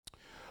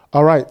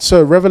All right,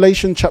 so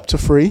Revelation chapter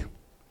 3,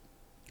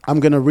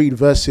 I'm going to read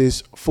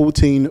verses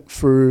 14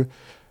 through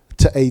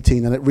to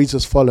 18, and it reads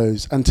as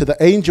follows. And to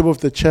the angel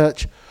of the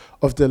church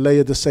of the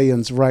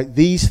Laodiceans write,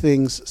 these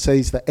things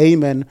says the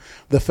Amen,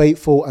 the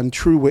faithful and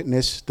true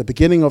witness, the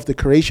beginning of the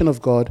creation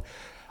of God.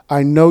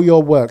 I know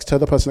your works. Tell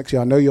the person next to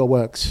you, I know your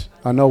works.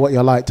 I know what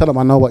you're like. Tell them,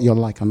 I know what you're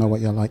like. I know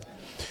what you're like.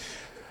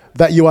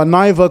 That you are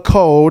neither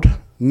cold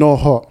nor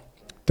hot.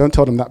 Don't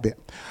tell them that bit.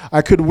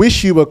 I could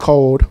wish you were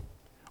cold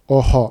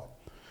or hot.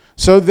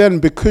 So then,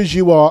 because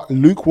you are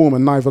lukewarm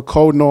and neither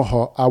cold nor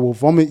hot, I will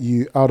vomit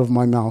you out of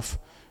my mouth.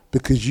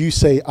 Because you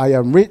say, I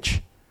am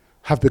rich,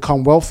 have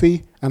become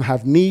wealthy, and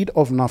have need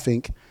of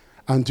nothing,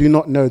 and do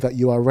not know that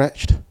you are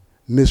wretched,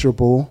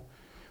 miserable,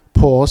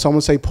 poor.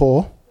 Someone say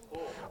poor.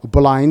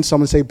 Blind.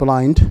 Someone say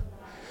blind.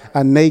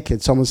 And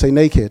naked. Someone say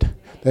naked.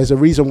 There's a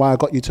reason why I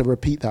got you to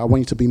repeat that. I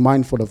want you to be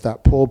mindful of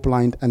that. Poor,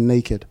 blind, and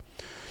naked.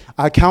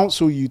 I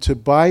counsel you to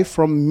buy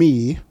from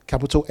me,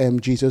 capital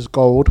M, Jesus,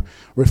 gold,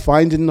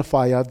 refined in the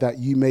fire, that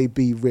you may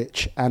be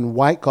rich, and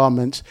white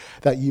garments,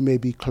 that you may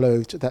be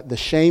clothed, that the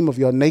shame of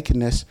your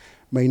nakedness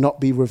may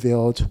not be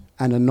revealed,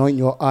 and anoint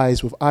your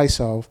eyes with eye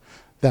salve,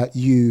 that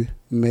you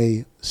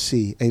may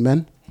see.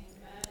 Amen? Amen.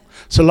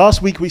 So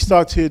last week we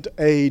started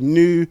a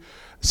new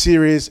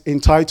series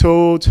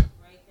entitled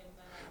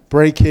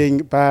Breaking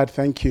Bad.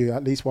 Thank you.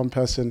 At least one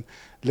person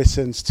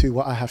listens to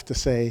what I have to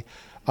say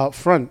up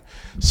front.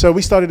 So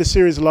we started a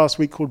series last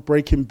week called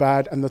Breaking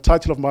Bad, and the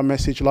title of my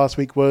message last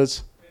week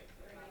was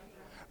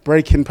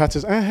Breaking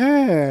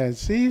Patterns.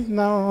 See,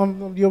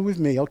 now you're with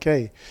me.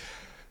 Okay.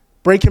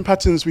 Breaking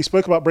patterns. We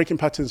spoke about breaking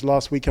patterns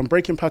last week, and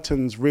breaking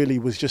patterns really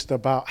was just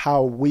about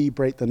how we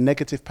break the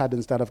negative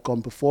patterns that have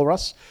gone before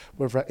us,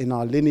 whether in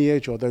our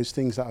lineage or those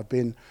things that have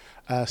been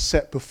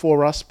set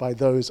before us by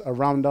those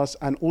around us,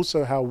 and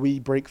also how we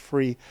break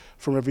free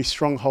from every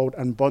stronghold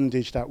and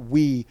bondage that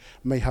we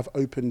may have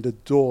opened the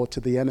door to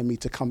the enemy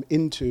to come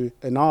into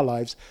in our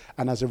lives,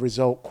 and as a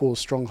result cause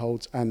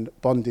strongholds and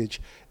bondage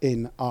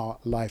in our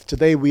life.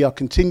 Today we are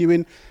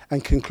continuing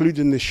and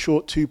concluding this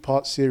short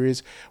two-part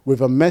series with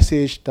a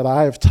message that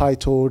I have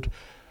titled,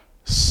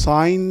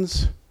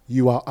 Signs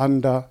You Are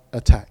Under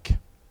Attack.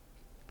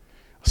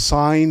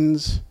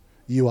 Signs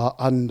You Are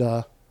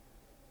Under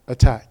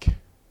Attack.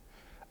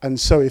 And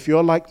so if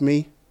you're like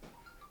me,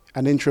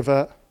 an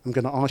introvert, I'm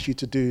going to ask you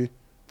to do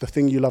the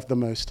thing you love the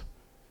most.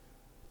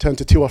 Turn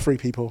to 2 or 3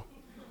 people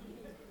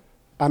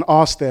and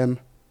ask them,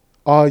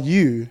 are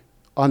you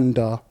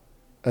under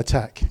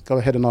attack? Go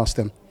ahead and ask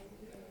them.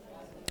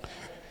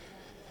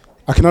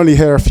 I can only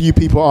hear a few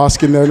people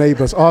asking their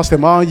neighbors. Ask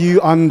them, are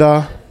you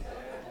under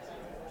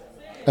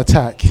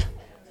attack?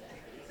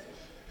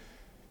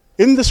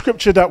 In the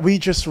scripture that we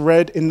just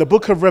read, in the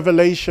book of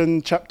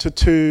Revelation, chapter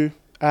 2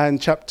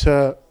 and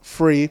chapter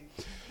 3,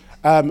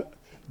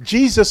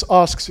 Jesus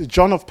asks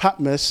John of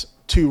Patmos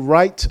to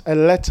write a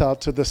letter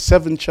to the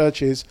 7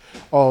 churches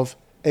of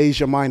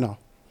Asia Minor.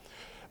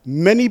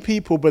 Many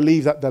people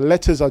believe that the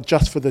letters are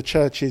just for the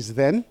churches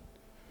then.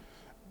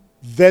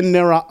 Then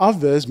there are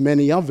others,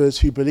 many others,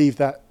 who believe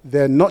that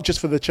they're not just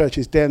for the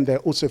churches then, they're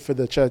also for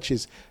the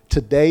churches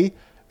today.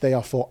 They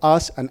are for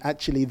us, and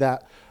actually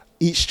that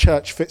each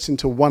church fits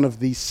into one of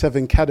these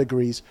 7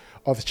 categories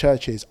of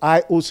churches.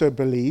 I also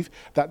believe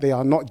that they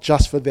are not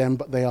just for them,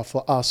 but they are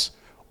for us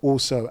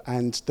also.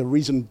 And the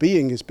reason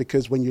being is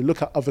because when you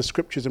look at other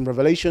scriptures in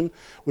Revelation,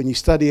 when you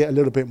study it a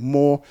little bit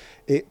more,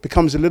 it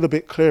becomes a little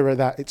bit clearer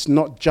that it's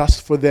not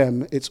just for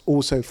them, it's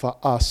also for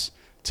us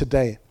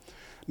today.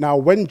 Now,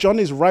 when John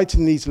is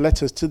writing these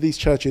letters to these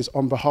churches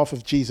on behalf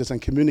of Jesus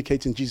and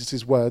communicating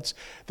Jesus' words,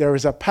 there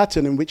is a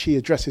pattern in which he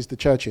addresses the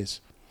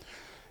churches.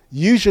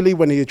 Usually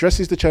when he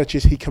addresses the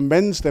churches, he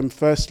commends them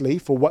firstly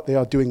for what they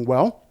are doing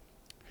well.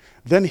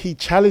 Then he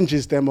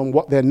challenges them on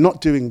what they're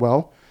not doing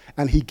well,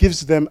 and he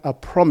gives them a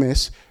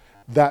promise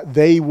that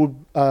they will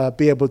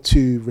be able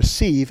to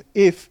receive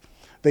if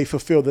they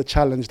fulfill the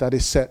challenge that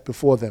is set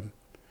before them.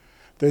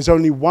 There's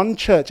only one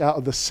church out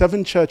of the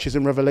 7 churches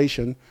in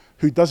Revelation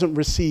who doesn't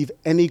receive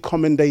any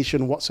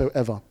commendation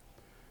whatsoever.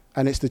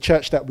 And it's the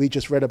church that we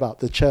just read about,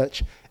 the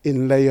church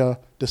in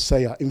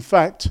Laodicea. In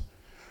fact,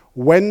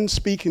 when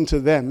speaking to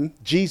them,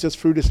 Jesus,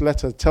 through this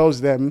letter,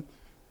 tells them,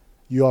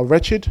 you are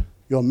wretched,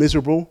 you're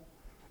miserable,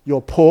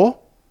 you're poor,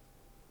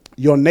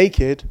 you're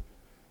naked,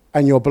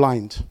 and you're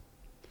blind.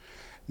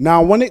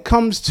 Now, when it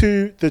comes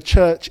to the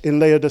church in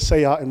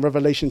Laodicea in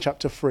Revelation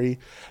chapter 3,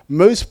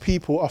 most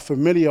people are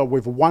familiar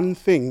with one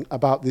thing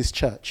about this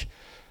church.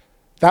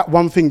 That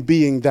one thing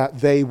being that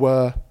they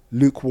were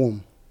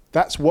lukewarm.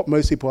 That's what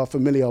most people are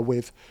familiar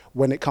with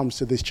when it comes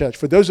to this church.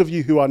 For those of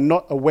you who are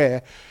not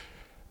aware,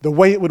 the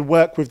way it would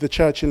work with the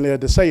church in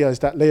Laodicea is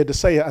that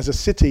Laodicea as a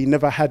city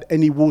never had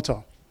any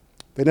water.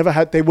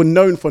 They were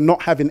known for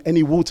not having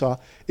any water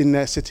in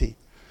their city.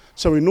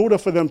 So in order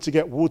for them to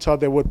get water,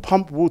 they would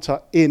pump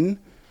water in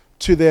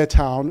to their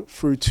town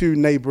through 2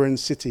 neighboring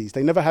cities.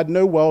 They never had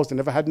no wells, they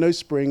never had no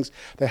springs.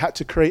 They had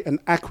to create an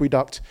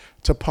aqueduct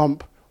to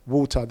pump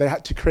water. They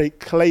had to create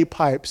clay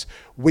pipes,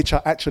 which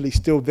are actually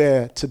still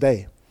there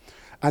today.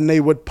 and they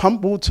would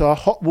pump water,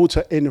 hot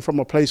water in from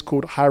a place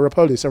called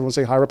Hierapolis. Everyone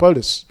say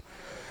Hierapolis.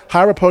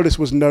 Hierapolis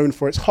was known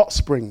for its hot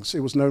springs. It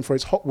was known for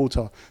its hot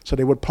water. So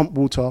they would pump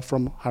water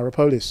from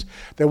Hierapolis.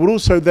 They would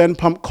also then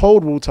pump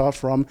cold water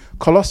from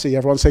Colossae.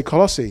 Everyone say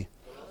Colossae.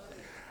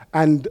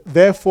 And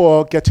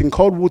therefore, getting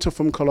cold water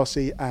from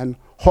Colossae and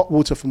hot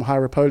water from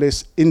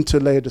Hierapolis into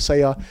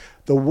Laodicea,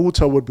 the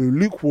water would be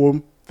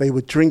lukewarm, they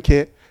would drink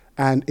it,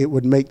 and it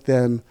would make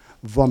them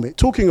vomit.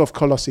 Talking of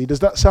Colossae, does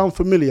that sound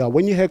familiar?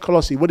 When you hear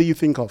Colossae, what do you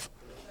think of?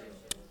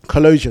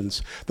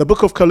 Colossians. The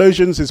book of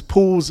Colossians is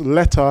Paul's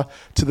letter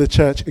to the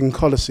church in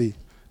Colossae.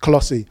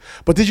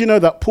 But did you know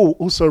that Paul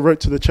also wrote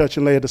to the church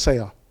in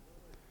Laodicea?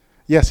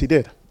 Yes, he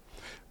did.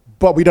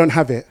 But we don't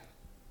have it.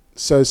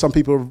 So some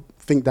people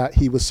think that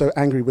he was so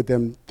angry with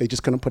them, they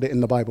just couldn't put it in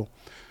the Bible.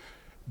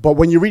 But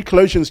when you read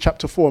Colossians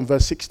chapter 4 and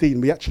verse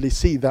 16, we actually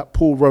see that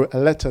Paul wrote a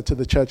letter to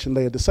the church in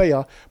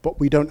Laodicea, but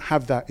we don't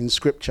have that in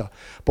scripture.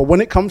 But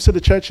when it comes to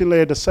the church in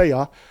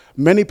Laodicea,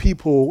 many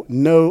people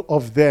know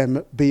of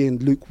them being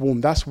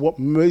lukewarm. That's what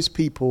most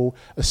people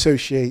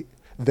associate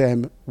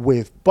them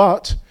with.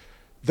 But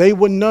they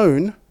were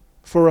known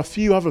for a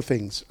few other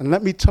things. And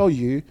let me tell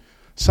you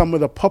some of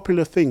the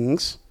popular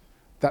things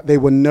that they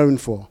were known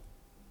for.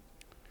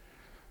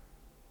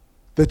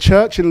 The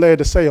church in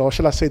Laodicea, or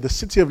shall I say the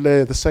city of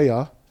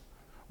Laodicea,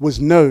 was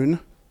known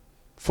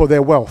for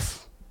their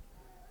wealth.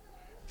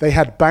 They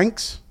had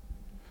banks.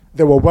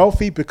 They were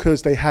wealthy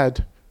because they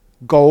had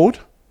gold.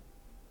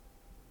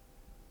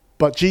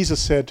 But Jesus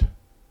said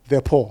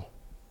they're poor.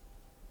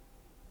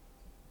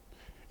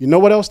 You know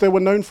what else they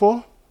were known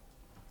for?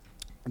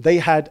 They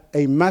had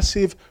a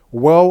massive,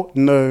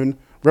 well-known,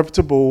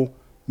 reputable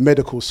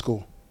medical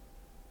school.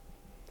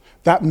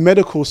 That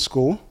medical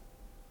school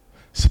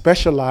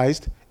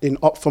specialized in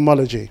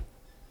ophthalmology,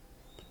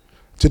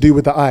 to do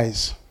with the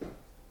eyes.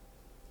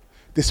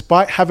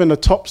 Despite having a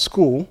top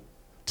school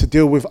to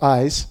deal with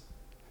eyes,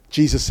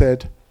 Jesus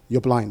said, you're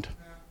blind.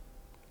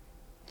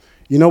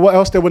 You know what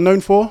else they were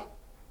known for?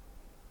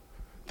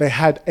 They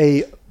had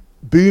a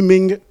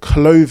booming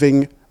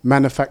clothing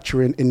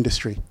manufacturing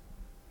industry.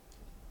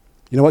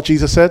 You know what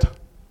Jesus said?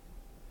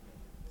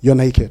 You're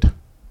naked.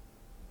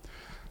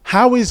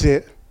 How is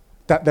it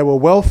that they were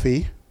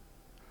wealthy,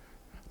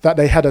 that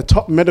they had a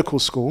top medical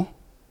school,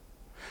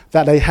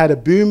 that they had a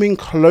booming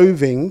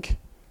clothing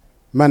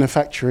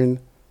manufacturing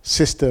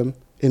system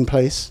in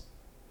place,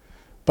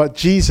 but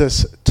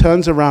Jesus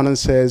turns around and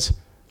says,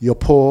 you're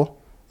poor,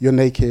 you're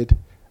naked,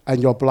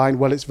 and you're blind?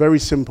 Well, it's very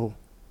simple.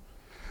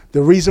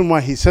 The reason why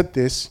he said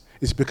this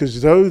is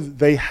because though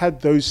they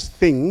had those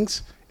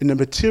things in the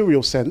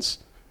material sense,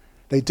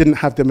 they didn't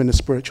have them in the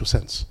spiritual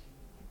sense.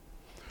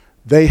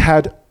 They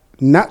had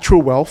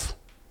natural wealth.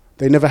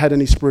 They never had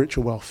any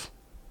spiritual wealth.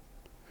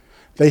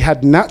 They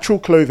had natural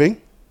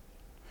clothing.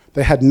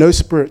 They had no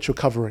spiritual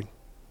covering.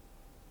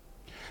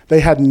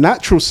 They had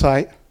natural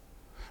sight,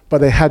 but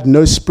they had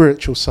no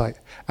spiritual sight.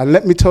 And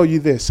let me tell you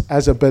this,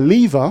 as a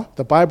believer,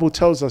 the Bible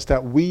tells us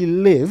that we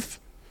live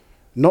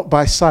not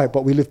by sight,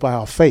 but we live by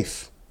our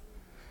faith.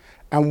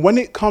 And when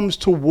it comes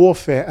to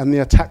warfare and the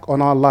attack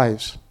on our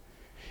lives,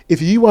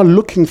 if you are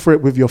looking for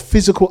it with your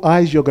physical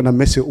eyes, you're going to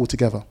miss it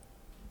altogether.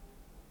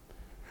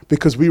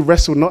 Because we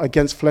wrestle not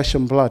against flesh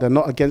and blood and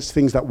not against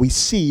things that we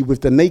see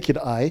with the naked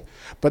eye,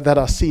 but that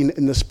are seen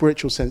in the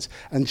spiritual sense.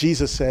 And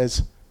Jesus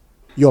says,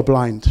 you're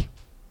blind.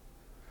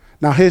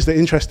 Now, here's the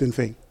interesting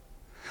thing.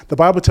 The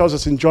Bible tells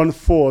us in John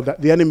 4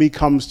 that the enemy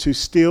comes to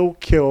steal,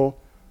 kill,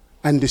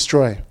 and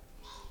destroy.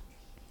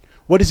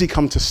 What does he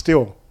come to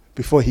steal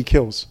before he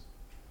kills?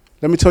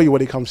 Let me tell you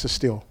what he comes to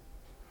steal.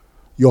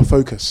 Your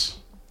focus.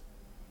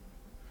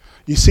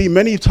 You see,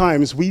 many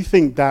times we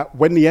think that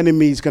when the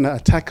enemy is going to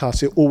attack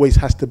us, it always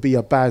has to be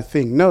a bad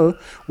thing. No,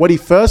 what he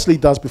firstly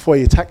does before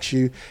he attacks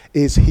you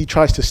is he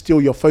tries to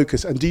steal your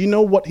focus. And do you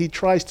know what he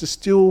tries to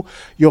steal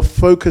your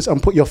focus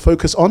and put your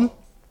focus on?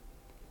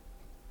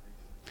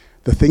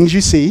 The things you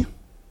see,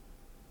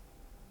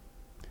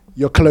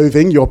 your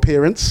clothing, your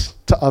appearance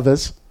to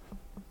others.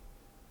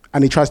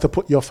 And he tries to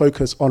put your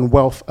focus on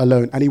wealth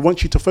alone. And he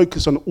wants you to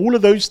focus on all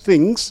of those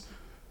things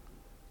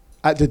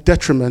at the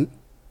detriment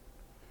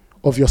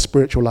of your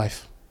spiritual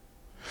life.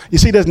 You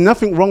see, there's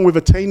nothing wrong with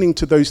attaining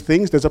to those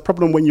things. There's a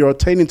problem when you're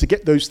attaining to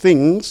get those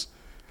things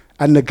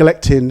and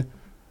neglecting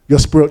your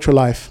spiritual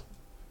life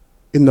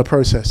in the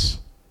process.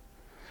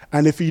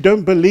 And if you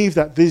don't believe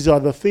that these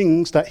are the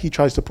things that he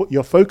tries to put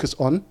your focus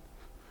on,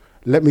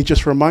 let me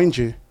just remind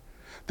you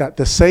that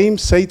the same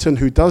Satan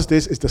who does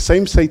this is the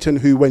same Satan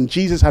who, when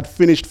Jesus had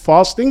finished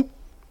fasting,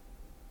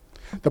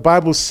 the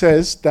Bible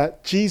says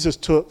that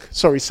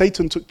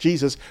Satan took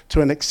Jesus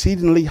to an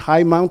exceedingly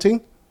high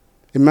mountain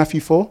in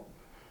Matthew 4.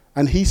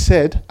 And he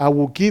said, I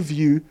will give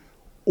you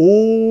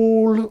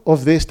all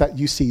of this that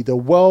you see, the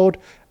world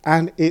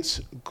and its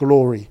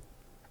glory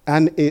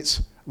and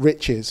its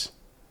riches.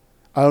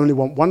 I only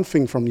want one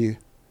thing from you,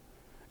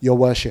 your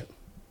worship.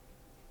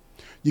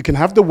 You can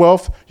have the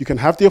wealth, you can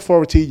have the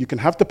authority, you can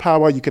have the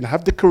power, you can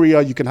have the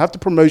career, you can have the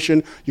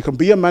promotion, you can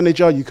be a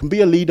manager, you can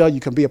be a leader, you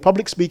can be a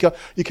public speaker,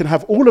 you can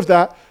have all of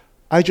that.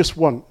 I just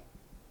want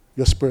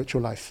your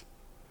spiritual life.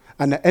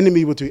 And the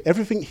enemy will do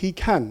everything he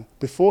can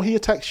before he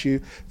attacks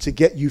you to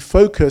get you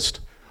focused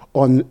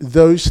on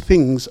those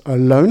things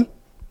alone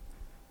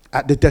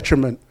at the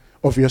detriment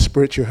of your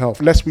spiritual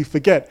health. Lest we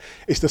forget,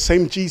 it's the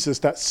same Jesus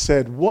that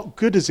said, what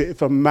good is it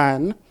if a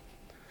man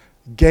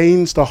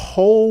gains the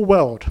whole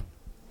world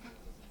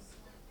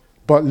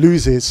but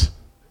loses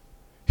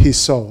his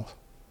soul?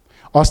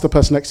 Ask the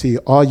person next to you,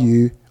 are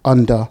you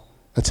under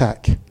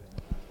attack?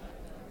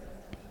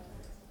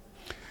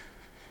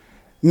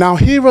 Now,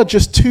 here are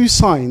just 2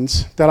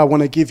 signs that I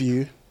want to give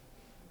you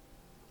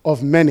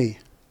of many,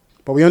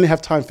 but we only have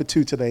time for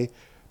 2 today,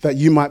 that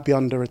you might be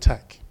under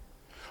attack.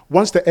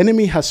 Once the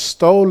enemy has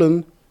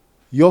stolen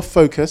your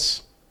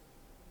focus,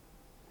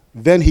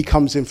 then he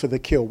comes in for the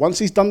kill. Once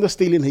he's done the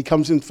stealing, he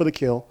comes in for the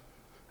kill.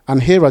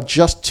 And here are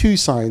just 2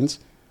 signs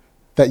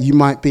that you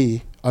might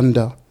be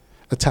under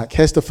attack.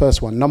 Here's the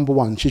first one. Number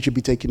 1, should you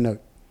be taking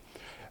note?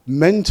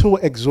 Mental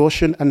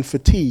exhaustion and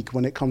fatigue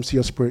when it comes to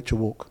your spiritual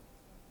walk.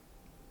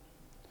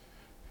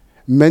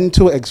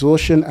 Mental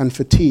exhaustion and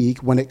fatigue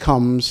when it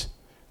comes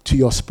to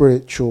your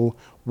spiritual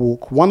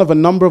walk. One of a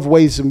number of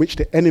ways in which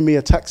the enemy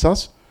attacks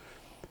us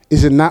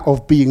is in that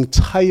of being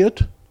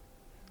tired,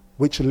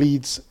 which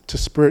leads to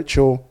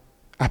spiritual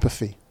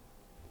apathy.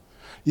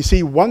 You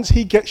see, once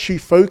he gets you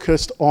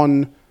focused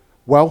on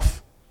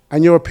wealth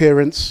and your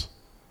appearance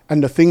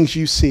and the things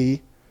you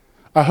see,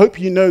 I hope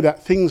you know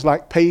that things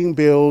like paying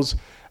bills,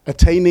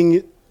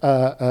 attaining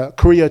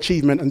career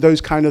achievement and those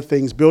kind of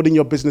things, building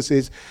your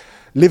businesses,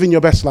 living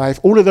your best life,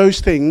 all of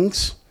those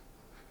things,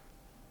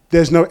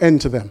 there's no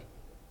end to them.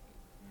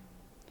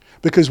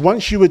 Because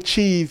once you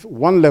achieve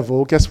one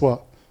level, guess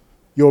what?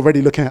 You're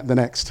already looking at the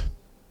next.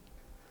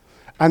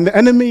 And the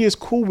enemy is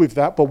cool with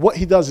that, but what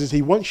he does is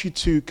he wants you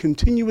to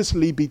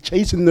continuously be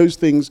chasing those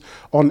things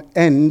on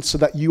end so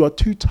that you are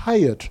too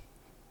tired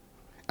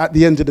at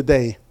the end of the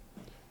day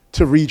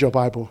to read your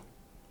Bible,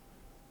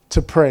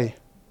 to pray,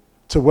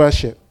 to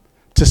worship,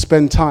 to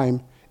spend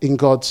time in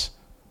God's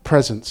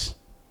presence.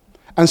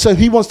 And so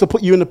he wants to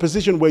put you in a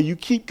position where you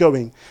keep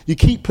going, you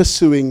keep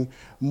pursuing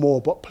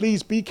more. But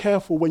please be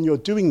careful when you're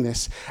doing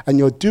this and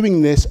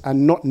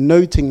not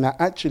noting that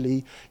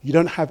actually you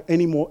don't have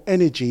any more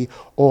energy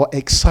or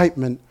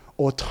excitement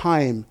or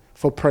time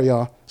for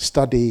prayer,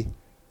 study,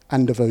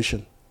 and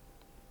devotion.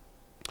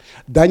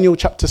 Daniel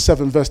chapter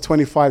 7 verse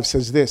 25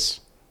 says this: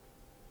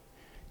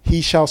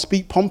 he shall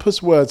speak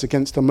pompous words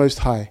against the Most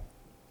High.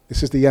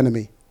 This is the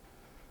enemy.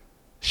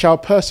 Shall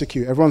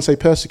persecute. Everyone say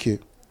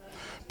persecute.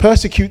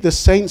 Persecute the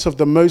saints of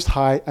the Most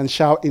High, and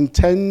shall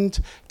intend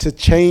to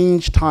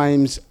change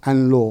times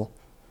and law.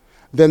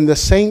 Then the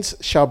saints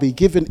shall be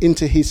given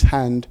into his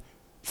hand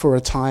for a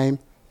time,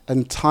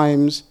 and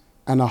times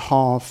and a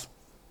half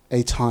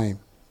a time.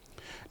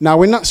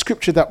 Now, in that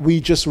scripture that we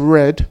just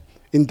read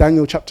in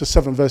Daniel chapter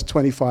 7, verse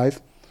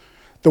 25,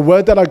 the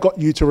word that I got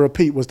you to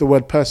repeat was the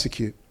word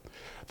persecute.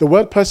 The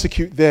word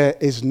persecute there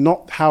is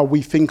not how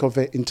we think of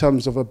it in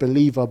terms of a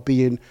believer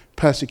being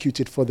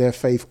persecuted for their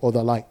faith or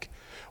the like.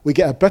 We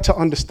get a better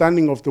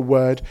understanding of the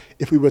word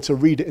if we were to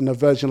read it in a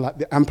version like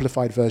the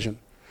Amplified version.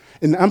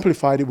 In the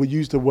Amplified, it would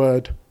use the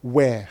word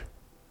where.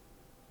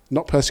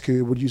 Not persecute,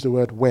 it would use the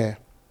word where.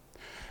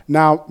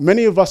 Now,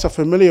 many of us are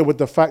familiar with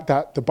the fact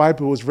that the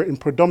Bible was written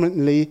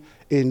predominantly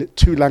in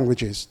 2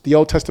 languages. The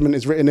Old Testament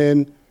is written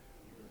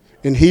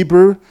in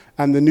Hebrew,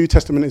 and the New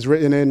Testament is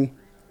written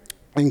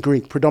in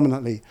Greek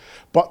predominantly.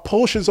 But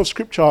portions of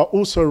Scripture are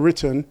also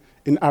written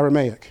in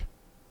Aramaic.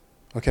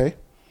 Okay?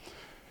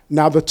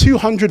 Now, the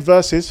 200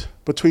 verses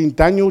between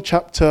Daniel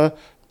chapter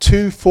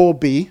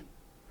 2:4b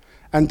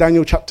and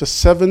Daniel chapter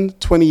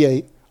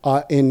 7:28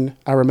 are in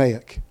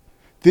Aramaic.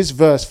 This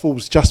verse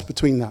falls just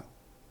between that.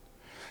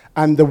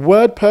 And the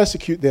word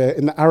persecute there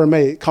in the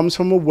Aramaic comes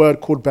from a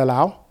word called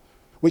belao,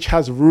 which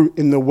has root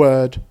in the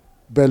word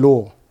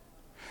belor.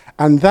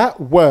 And that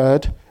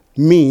word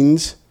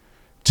means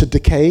to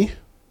decay,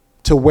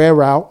 to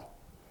wear out,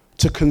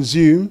 to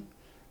consume,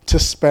 to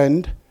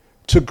spend,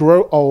 to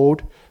grow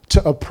old,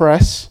 to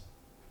oppress,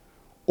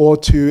 or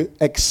to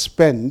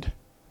expend,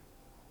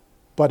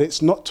 but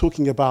it's not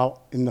talking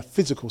about in the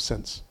physical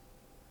sense.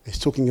 It's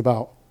talking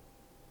about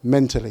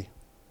mentally.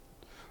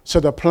 So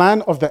the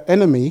plan of the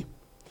enemy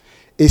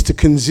is to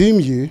consume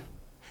you,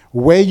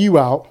 wear you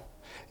out,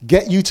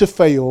 get you to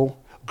fail,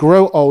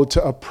 grow old,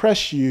 to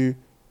oppress you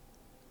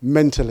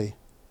mentally,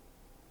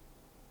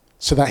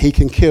 so that he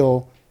can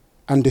kill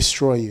and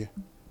destroy you.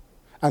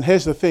 And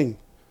here's the thing,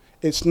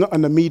 it's not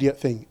an immediate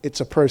thing,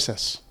 it's a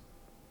process.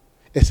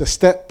 It's a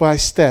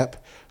step-by-step,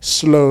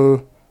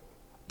 slow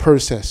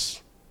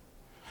process.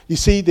 You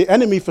see, the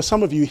enemy, for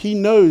some of you, he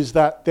knows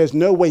that there's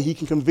no way he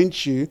can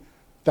convince you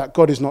that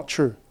God is not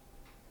true.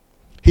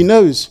 He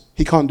knows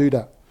he can't do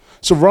that.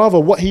 So rather,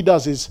 what he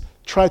does is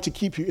try to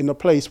keep you in a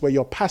place where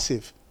you're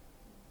passive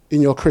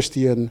in your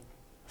Christian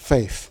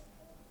faith.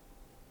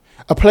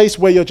 A place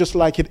where you're just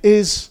like, it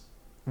is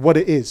what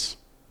it is.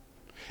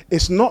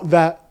 It's not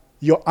that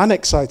you're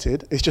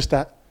unexcited, it's just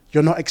that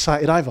you're not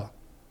excited either.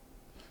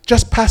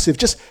 Just passive,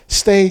 just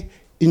stay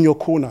in your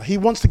corner. He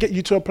wants to get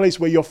you to a place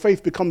where your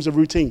faith becomes a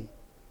routine.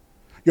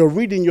 You're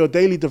reading your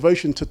daily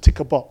devotion to tick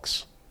a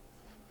box.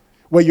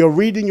 Where you're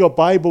reading your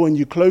Bible and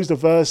you close the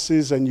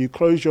verses and you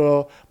close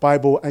your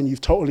Bible and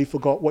you've totally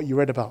forgot what you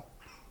read about.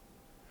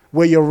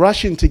 Where you're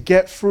rushing to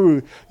get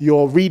through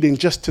your reading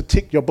just to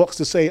tick your box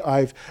to say,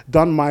 I've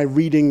done my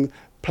reading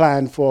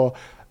plan for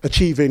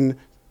achieving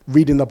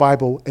reading the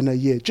Bible in a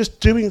year. Just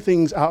doing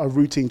things out of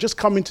routine. Just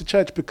coming to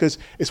church because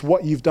it's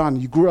what you've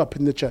done. You grew up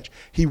in the church.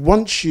 He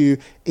wants you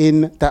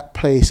in that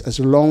place as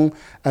long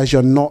as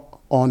you're not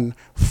on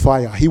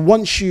fire. He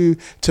wants you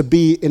to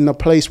be in a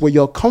place where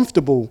you're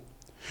comfortable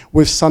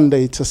with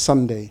Sunday to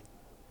Sunday,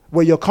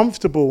 where you're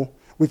comfortable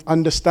with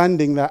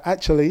understanding that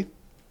actually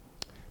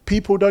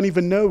people don't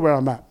even know where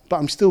I'm at, but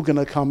I'm still going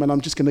to come and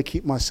I'm just going to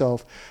keep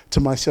myself to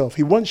myself.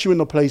 He wants you in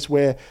a place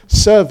where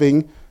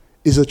serving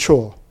is a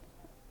chore.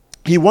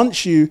 He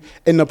wants you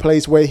in a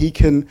place where he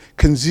can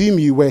consume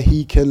you, where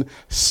he can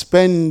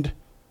spend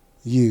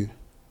you.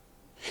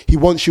 He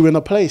wants you in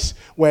a place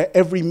where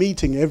every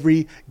meeting,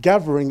 every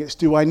gathering, it's,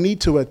 do I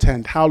need to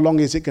attend? How long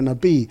is it going to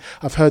be?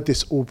 I've heard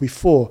this all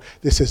before.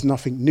 This is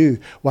nothing new.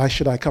 Why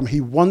should I come? He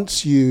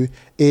wants you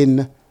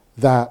in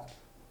that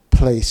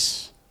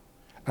place.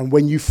 And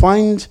when you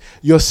find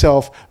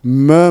yourself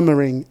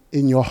murmuring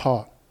in your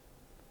heart,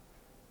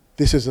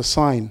 this is a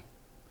sign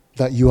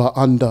that you are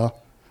under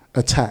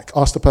attack.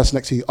 Ask the person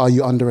next to you, are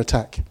you under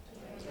attack?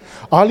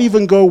 I'll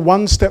even go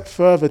one step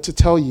further to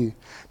tell you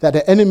that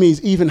the enemy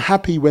is even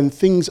happy when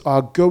things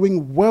are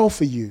going well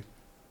for you,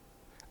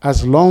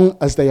 as long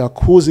as they are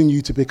causing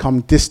you to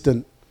become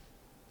distant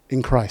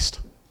in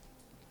Christ.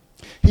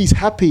 He's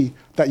happy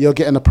that you're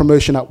getting a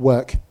promotion at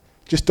work.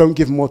 Just don't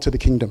give more to the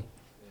kingdom.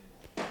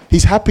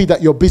 He's happy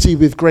that you're busy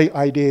with great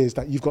ideas,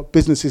 that you've got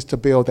businesses to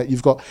build, that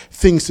you've got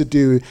things to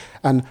do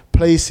and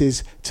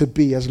places to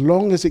be, as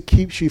long as it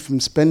keeps you from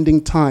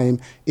spending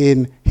time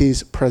in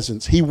his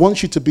presence. He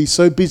wants you to be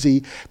so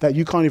busy that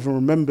you can't even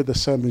remember the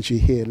sermons you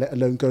hear, let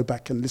alone go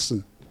back and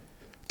listen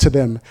to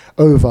them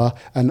over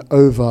and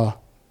over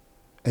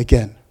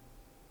again.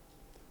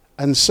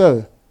 And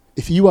so,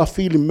 if you are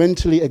feeling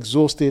mentally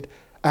exhausted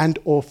and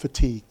or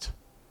fatigued,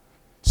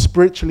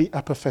 spiritually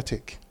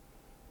apathetic,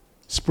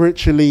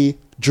 spiritually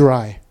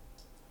dry,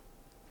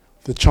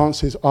 the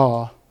chances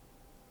are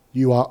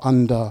you are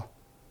under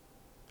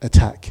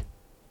attack.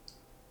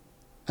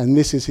 And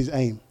this is his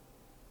aim,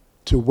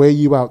 to wear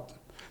you out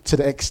to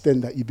the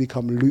extent that you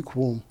become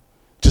lukewarm,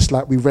 just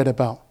like we read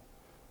about,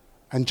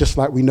 and just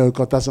like we know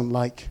God doesn't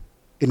like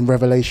in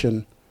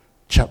Revelation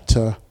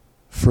chapter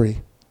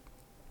 3.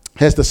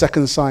 Here's the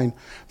second sign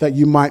that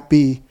you might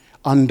be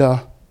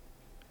under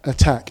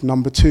attack.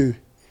 Number 2,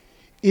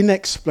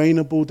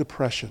 inexplainable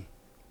depression.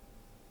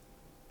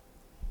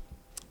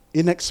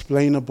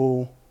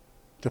 Inexplainable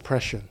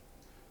depression.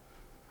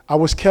 I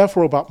was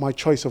careful about my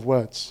choice of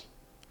words.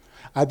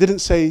 I didn't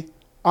say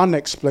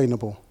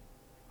unexplainable.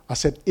 I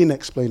said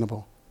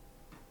inexplainable.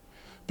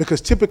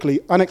 Because typically,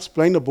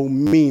 unexplainable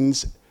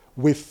means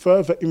with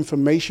further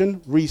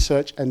information,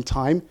 research, and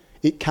time,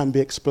 it can be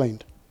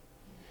explained.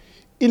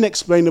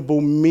 Inexplainable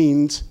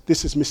means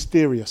this is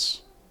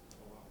mysterious.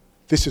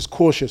 This is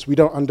cautious. We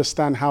don't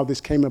understand how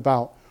this came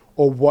about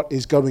or what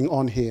is going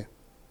on here.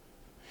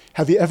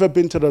 Have you ever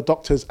been to the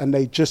doctors and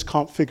they just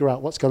can't figure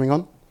out what's going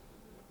on?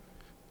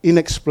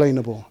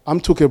 Inexplainable.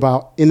 I'm talking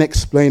about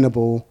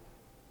inexplainable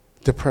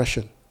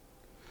depression.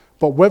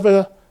 But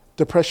whether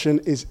depression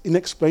is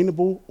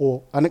inexplainable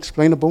or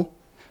unexplainable,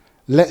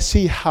 let's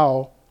see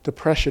how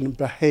depression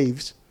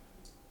behaves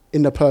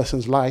in the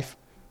person's life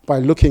by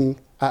looking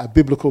at a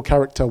biblical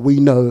character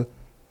we know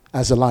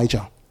as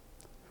Elijah.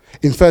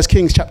 In 1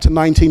 Kings chapter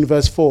 19,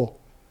 verse 4,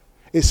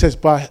 it says,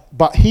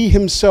 but he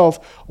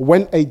himself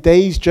went a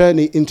day's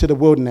journey into the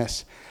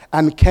wilderness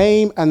and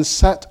came and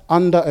sat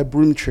under a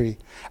broom tree,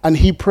 and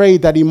he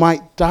prayed that he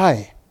might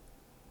die.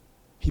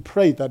 He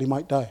prayed that he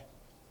might die.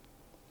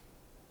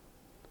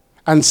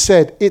 And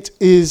said, it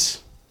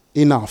is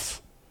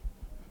enough.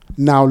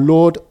 Now,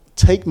 Lord,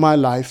 take my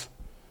life,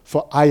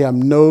 for I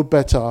am no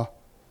better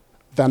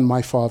than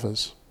my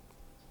fathers.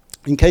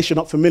 In case you're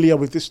not familiar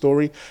with this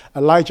story,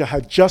 Elijah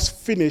had just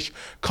finished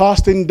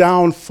casting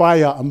down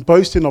fire and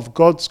boasting of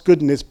God's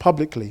goodness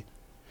publicly,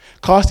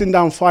 casting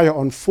down fire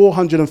on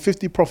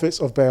 450 prophets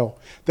of Baal.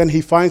 Then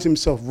he finds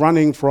himself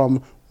running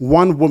from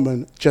one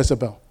woman,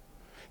 Jezebel.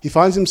 He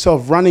finds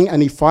himself running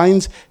and he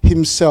finds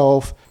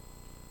himself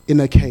in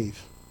a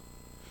cave.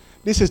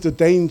 This is the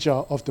danger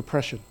of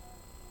depression.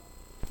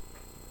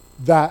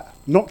 That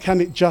not can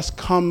it just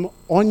come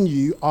on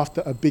you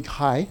after a big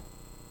high,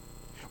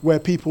 where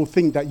people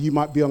think that you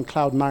might be on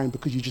cloud 9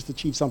 because you just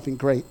achieved something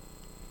great.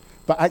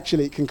 But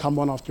actually it can come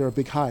on after a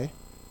big high.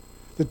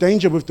 The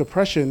danger with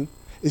depression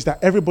is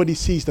that everybody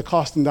sees the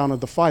casting down of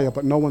the fire,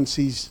 but no one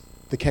sees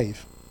the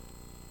cave.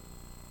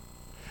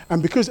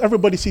 And because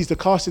everybody sees the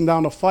casting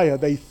down of fire,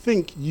 they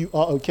think you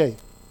are okay.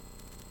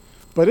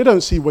 But they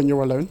don't see when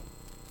you're alone.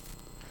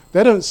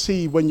 They don't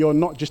see when you're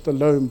not just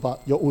alone,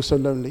 but you're also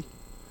lonely.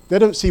 They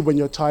don't see when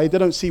you're tired. They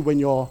don't see when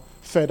you're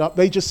fed up.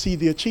 They just see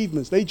the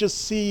achievements. They just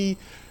see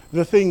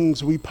the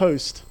things we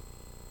post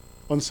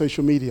on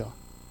social media.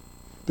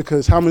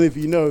 Because how many of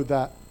you know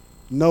that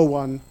no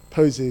one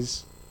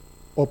poses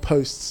or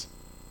posts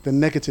the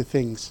negative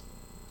things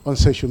on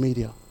social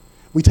media?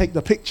 We take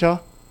the picture,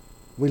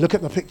 we look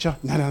at the picture,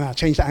 no,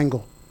 change the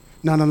angle.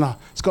 No,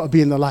 it's got to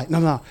be in the light.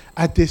 No,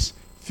 add this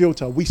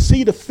filter. We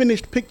see the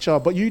finished picture,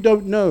 but you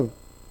don't know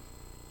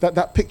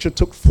that picture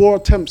took 4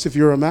 attempts if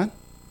you're a man.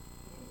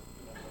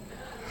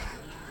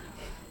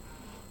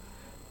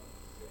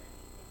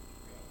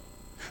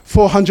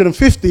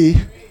 450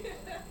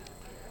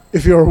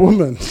 if you're a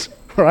woman,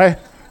 right?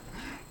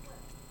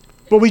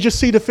 But we just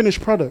see the finished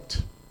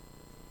product.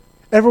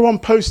 Everyone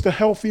posts the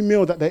healthy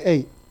meal that they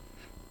ate,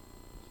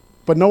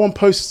 but no one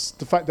posts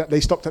the fact that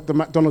they stopped at the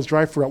McDonald's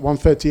drive-thru at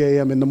 1:30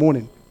 a.m. in the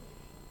morning,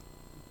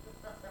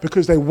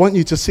 because they want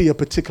you to see a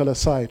particular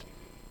side.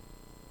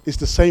 It's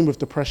the same with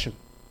depression.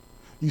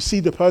 You see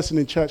the person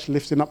in church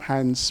lifting up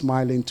hands,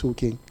 smiling,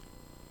 talking.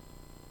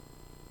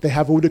 They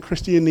have all the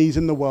Christianese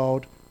in the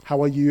world.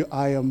 How are you?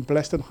 I am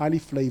blessed and highly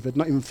flavored,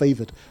 not even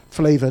favored,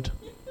 flavored.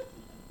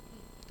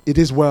 It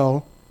is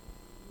well,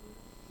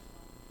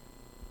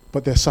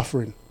 but they're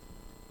suffering.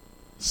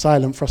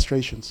 Silent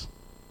frustrations,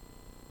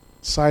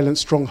 silent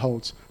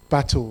strongholds,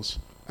 battles,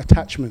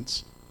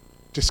 attachments,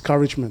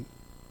 discouragement,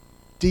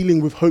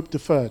 dealing with hope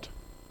deferred,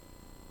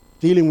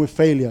 dealing with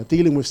failure,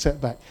 dealing with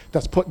setback.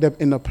 That's put them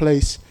in a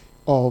place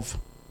of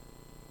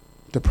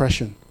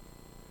depression.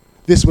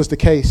 This was the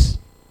case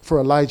for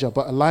Elijah,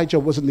 but Elijah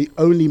wasn't the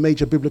only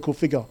major biblical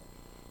figure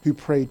who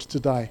prayed to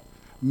die.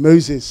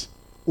 Moses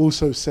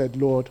also said,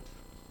 Lord,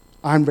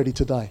 I'm ready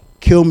to die.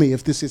 Kill me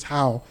if this is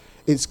how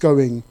it's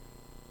going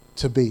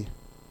to be.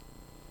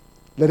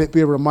 Let it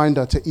be a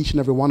reminder to each and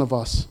every one of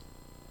us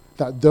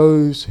that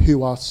those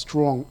who are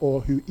strong,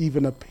 or who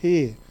even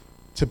appear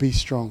to be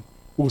strong,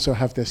 also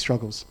have their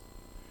struggles.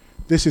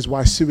 This is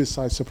why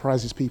suicide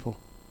surprises people,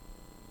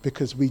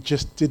 because we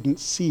just didn't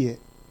see it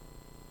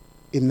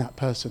in that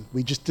person.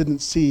 We just didn't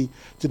see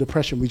the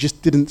depression. We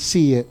just didn't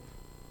see it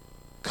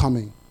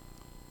coming.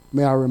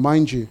 May I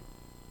remind you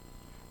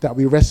that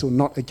we wrestle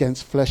not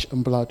against flesh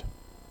and blood,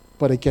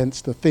 but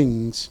against the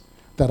things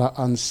that are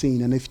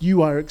unseen. And if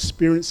you are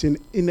experiencing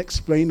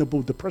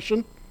inexplainable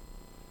depression,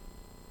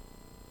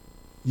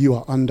 you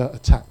are under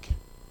attack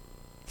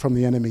from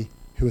the enemy,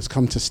 who has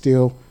come to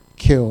steal,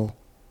 kill,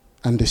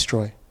 and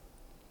destroy.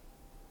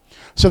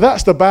 So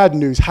that's the bad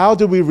news. How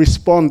do we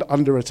respond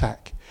under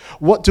attack?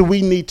 What do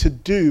we need to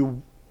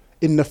do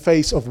in the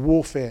face of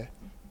warfare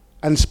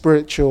and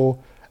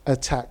spiritual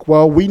attack?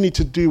 Well, we need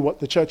to do what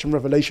the church in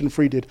Revelation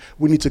 3 did.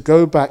 We need to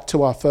go back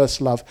to our first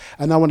love.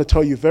 And I want to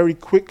tell you very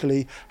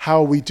quickly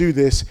how we do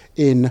this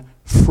in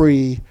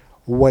 3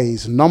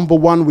 ways. Number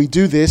 1, we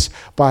do this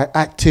by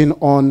acting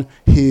on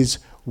his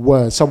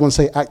word. Someone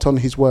say, act on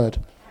his word.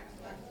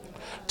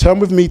 Turn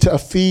with me to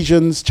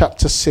Ephesians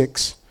chapter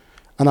 6,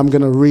 and I'm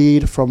going to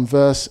read from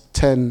verse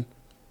 10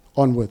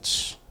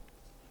 onwards.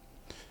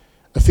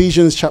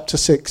 Ephesians chapter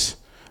 6,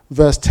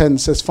 verse 10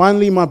 says,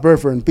 finally, my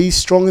brethren, be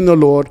strong in the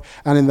Lord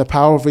and in the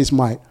power of his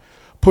might.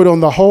 Put on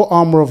the whole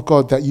armor of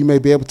God, that you may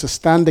be able to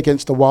stand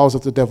against the wiles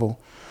of the devil.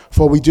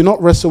 For we do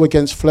not wrestle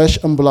against flesh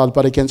and blood,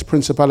 but against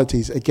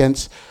principalities,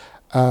 against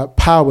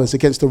powers,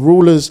 against the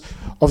rulers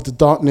of the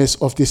darkness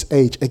of this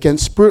age,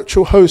 against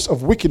spiritual hosts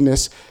of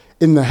wickedness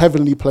in the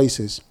heavenly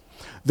places.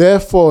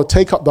 Therefore,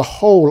 take up the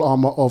whole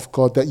armor of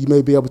God, that you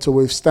may be able to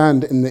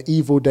withstand in the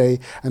evil day,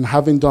 and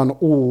having done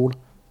all,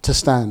 to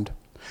stand.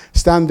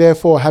 Stand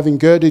therefore, having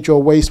girded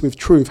your waist with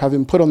truth,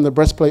 having put on the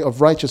breastplate of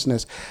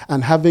righteousness,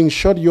 and having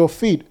shod your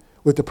feet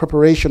with the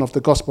preparation of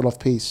the gospel of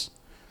peace.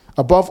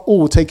 Above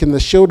all, taking the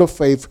shield of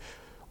faith,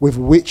 with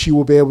which you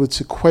will be able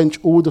to quench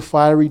all the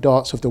fiery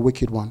darts of the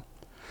wicked one.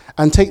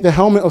 And take the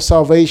helmet of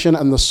salvation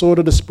and the sword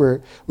of the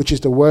Spirit, which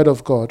is the word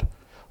of God,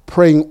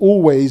 praying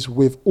always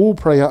with all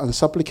prayer and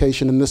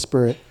supplication in the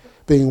Spirit,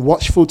 being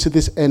watchful to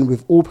this end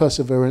with all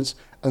perseverance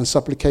and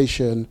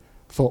supplication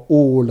for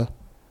all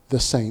the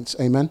saints.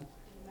 Amen.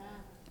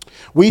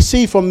 We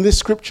see from this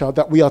scripture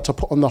that we are to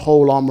put on the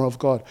whole armor of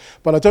God.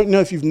 But I don't know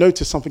if you've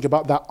noticed something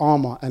about that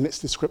armor and its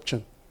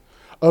description.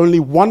 Only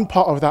one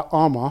part of that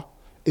armor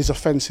is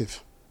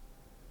offensive.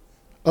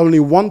 Only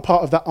one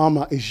part of that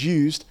armor is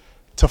used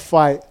to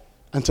fight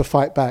and to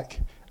fight back.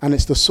 And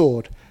it's the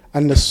sword.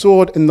 And the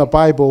sword in the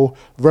Bible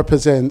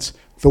represents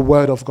the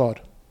word of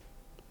God.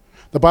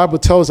 The Bible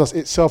tells us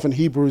itself in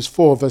Hebrews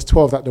 4 verse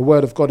 12 that the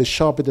word of God is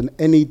sharper than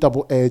any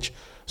double-edged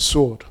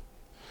sword.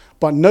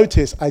 But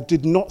notice, I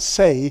did not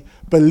say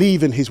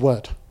believe in his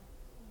word.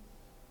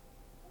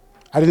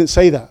 I didn't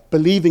say that.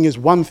 Believing is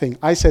one thing.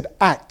 I said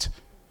act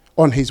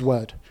on his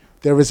word.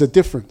 There is a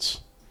difference.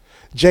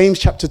 James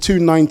chapter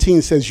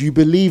 2:19 says, you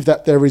believe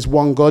that there is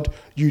one God,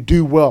 you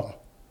do well.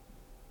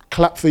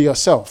 Clap for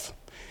yourself.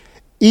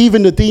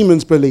 Even the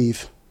demons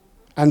believe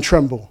and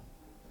tremble.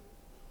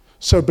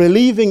 So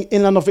believing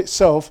in and of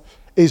itself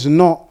is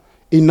not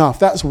enough.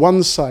 That's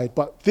one side,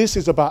 but this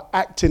is about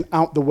acting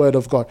out the word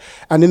of God.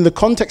 And in the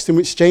context in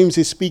which James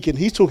is speaking,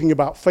 he's talking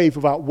about faith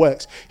without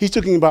works. He's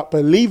talking about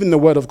believing the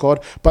word of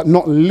God, but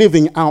not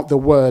living out the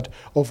word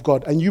of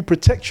God. And you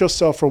protect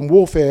yourself from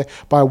warfare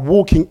by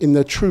walking in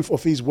the truth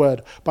of his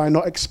word, by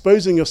not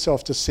exposing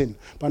yourself to sin,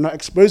 by not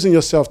exposing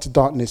yourself to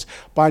darkness,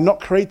 by not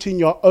creating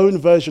your own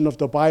version of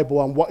the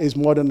Bible and what is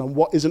modern and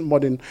what isn't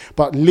modern,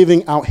 but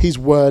living out his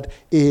word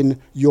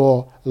in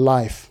your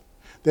life.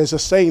 There's a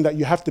saying that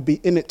you have to be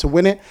in it to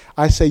win it.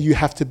 I say you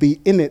have to be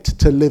in it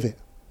to live it.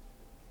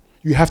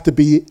 You have to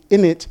be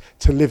in it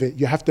to live it.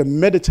 You have to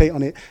meditate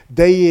on it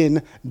day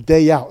in,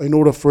 day out in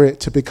order for it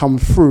to become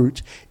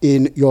fruit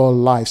in your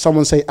life.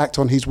 Someone say act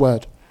on his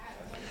word.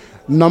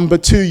 Number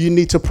 2, you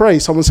need to pray.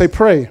 Someone say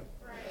pray.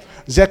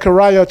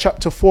 Zechariah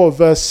chapter 4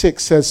 verse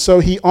 6 says, so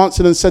he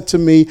answered and said to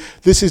me,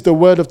 this is the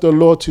word of the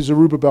Lord to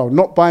Zerubbabel,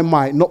 not by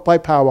might, not by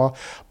power,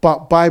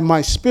 but by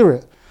my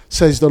spirit,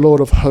 says the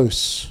Lord of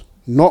hosts.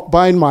 Not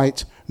by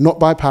might, not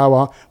by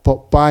power,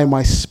 but by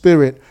my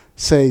spirit,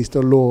 says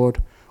the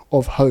Lord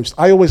of hosts.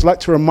 I always like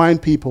to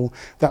remind people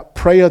that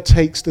prayer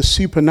takes the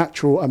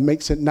supernatural and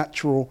makes it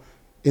natural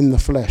in the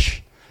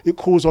flesh. It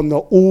calls on the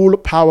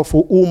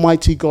all-powerful,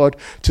 almighty God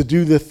to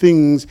do the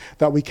things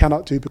that we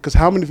cannot do. Because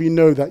how many of you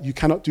know that you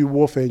cannot do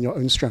warfare in your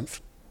own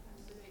strength?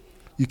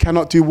 You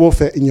cannot do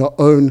warfare in your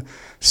own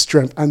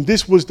strength. And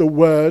this was the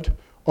word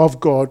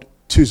of God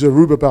to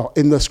Zerubbabel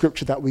in the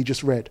scripture that we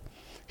just read.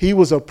 He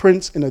was a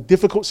prince in a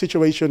difficult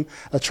situation,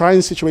 a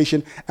trying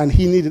situation, and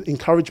he needed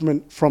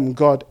encouragement from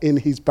God in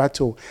his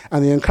battle.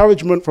 And the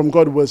encouragement from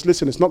God was,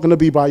 listen, it's not going to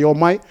be by your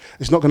might,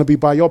 it's not going to be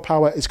by your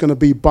power, it's going to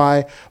be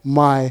by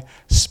my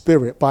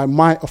spirit, by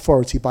my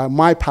authority, by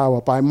my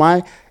power, by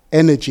my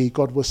energy.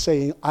 God was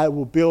saying, I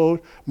will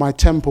build my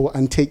temple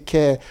and take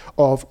care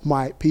of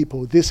my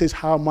people. This is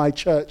how my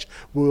church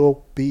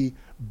will be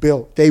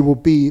built. They will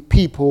be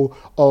people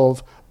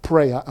of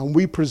prayer. And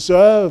we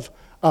preserve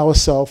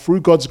ourselves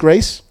through God's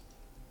grace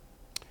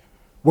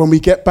when we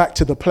get back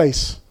to the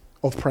place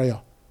of prayer.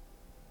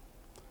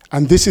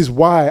 And this is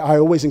why I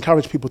always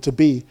encourage people to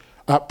be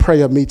at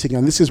prayer meeting.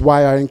 And this is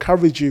why I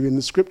encourage you in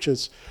the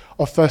scriptures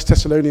of 1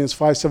 Thessalonians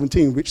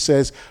 5:17, which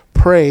says,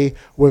 pray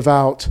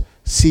without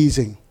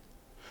ceasing.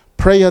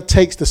 Prayer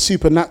takes the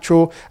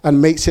supernatural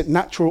and makes it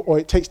natural, or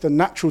it takes the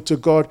natural to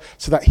God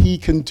so that he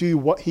can do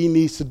what he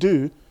needs to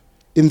do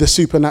in the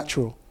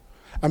supernatural.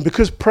 And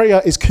because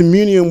prayer is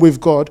communion with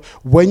God,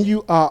 when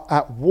you are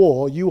at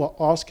war, you are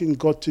asking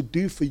God to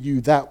do for you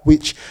that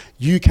which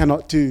you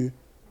cannot do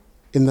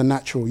in the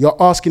natural.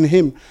 You're asking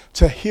him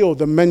to heal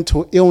the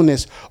mental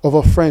illness of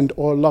a friend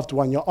or a loved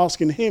one. You're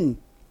asking him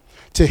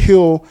to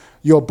heal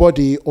your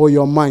body or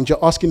your mind.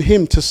 You're asking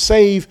him to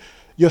save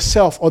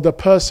yourself or the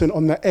person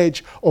on the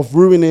edge of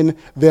ruining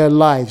their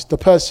lives, the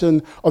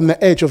person on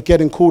the edge of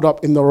getting caught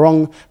up in the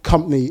wrong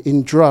company,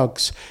 in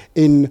drugs,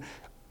 in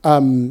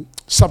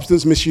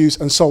substance misuse,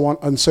 and so on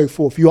and so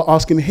forth. You are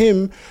asking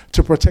him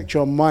to protect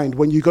your mind.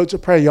 When you go to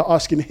prayer, you're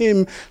asking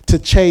him to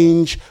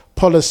change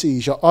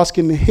policies. You're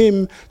asking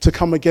him to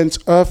come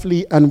against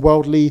earthly and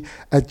worldly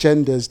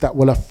agendas that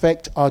will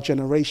affect our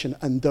generation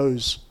and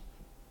those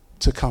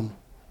to come.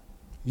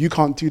 You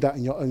can't do that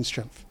in your own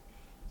strength.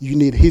 You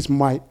need his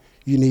might.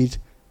 You need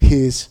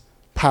his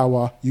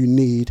power. You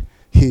need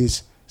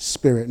his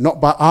spirit.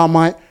 Not by our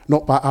might,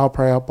 not by our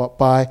prayer, but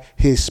by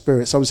his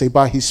spirit. Someone say,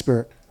 by his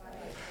spirit.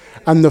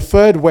 And the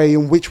third way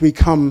in which we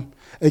come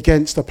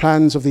against the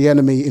plans of the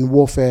enemy in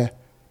warfare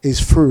is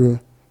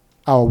through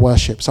our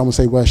worship. Someone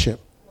say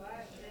worship.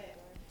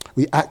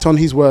 We act on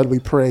his word, we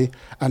pray,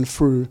 and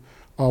through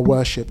our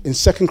worship. In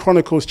 2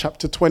 Chronicles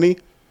chapter 20,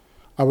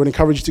 I would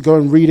encourage you to go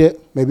and read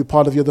it, maybe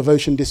part of your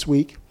devotion this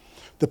week.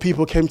 The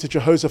people came to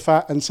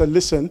Jehoshaphat and said,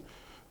 listen,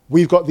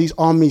 we've got these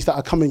armies that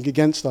are coming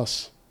against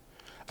us.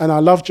 And I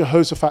love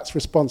Jehoshaphat's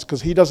response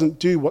because he doesn't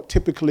do what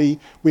typically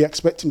we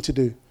expect him to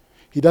do.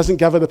 He doesn't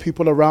gather the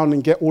people around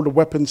and get all the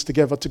weapons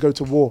together to go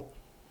to war.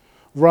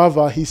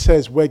 Rather, he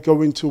says, we're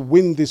going to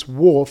win this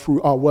war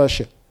through our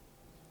worship.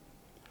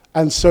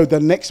 And so the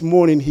next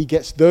morning, he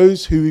gets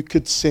those who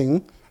could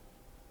sing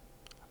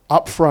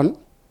up front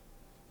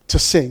to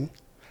sing.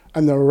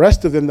 And the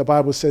rest of them, the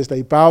Bible says,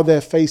 they bow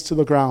their face to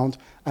the ground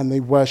and they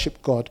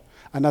worship God.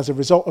 And as a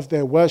result of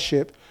their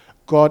worship,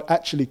 God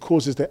actually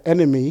causes the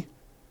enemy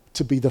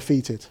to be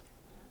defeated.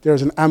 There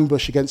is an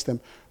ambush against them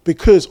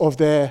because of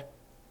their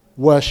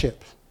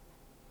worship.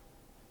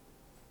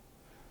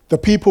 The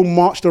people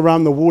marched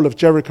around the wall of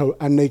Jericho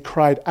and they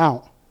cried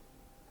out,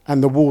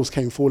 and the walls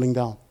came falling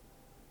down.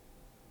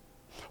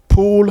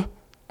 Paul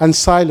and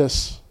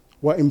Silas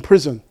were in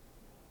prison.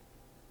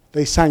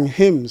 They sang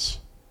hymns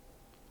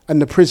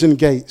and the prison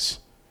gates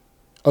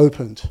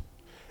opened.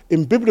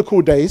 In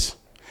biblical days,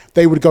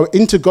 they would go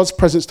into God's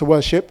presence to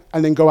worship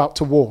and then go out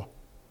to war.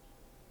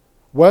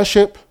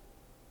 Worship,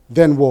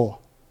 then war.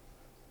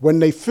 When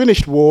they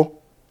finished war,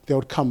 they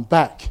would come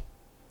back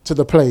to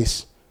the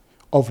place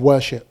of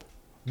worship.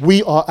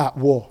 We are at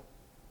war,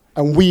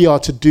 and we are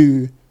to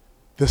do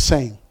the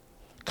same.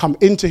 Come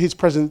into his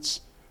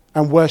presence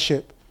and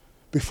worship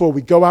before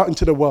we go out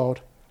into the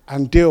world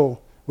and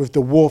deal with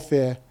the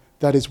warfare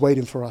that is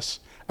waiting for us.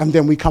 And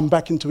then we come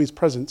back into his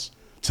presence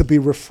to be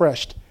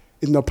refreshed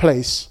in the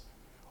place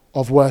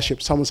of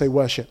worship. Someone say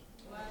worship.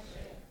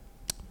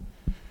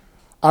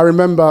 I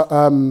remember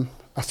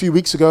a few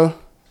weeks ago,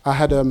 I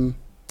had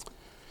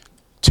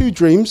 2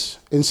 dreams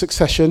in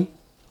succession,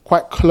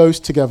 quite close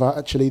together,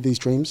 actually, these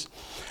dreams.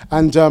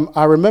 And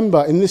I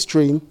remember in this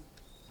dream,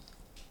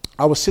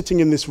 I was sitting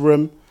in this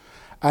room,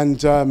 and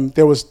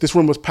this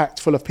room was packed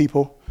full of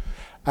people.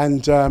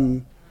 And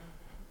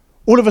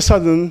all of a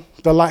sudden,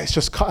 the lights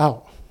just cut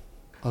out,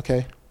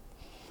 okay?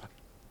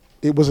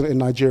 It wasn't in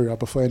Nigeria,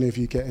 before any of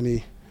you get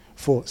any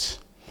thoughts.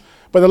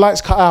 But the lights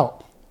cut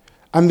out.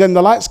 And then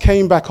the lights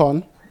came back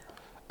on,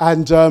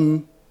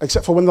 and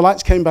except for when the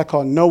lights came back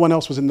on, no one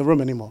else was in the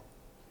room anymore.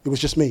 It was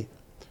just me.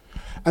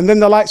 And then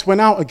the lights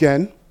went out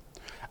again,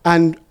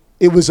 and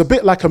it was a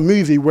bit like a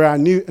movie where I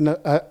knew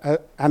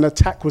an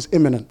attack was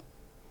imminent.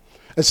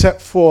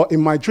 Except for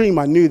in my dream,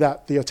 I knew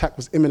that the attack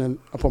was imminent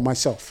upon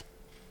myself.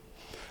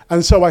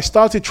 And so I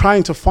started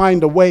trying to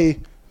find a way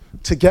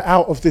to get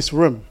out of this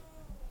room,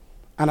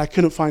 and I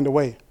couldn't find a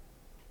way.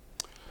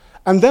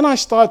 And then I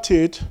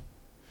started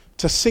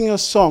to sing a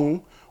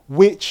song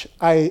which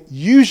I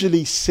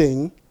usually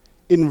sing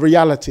in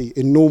reality,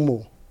 in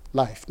normal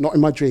life, not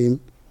in my dream,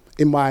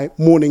 in my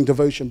morning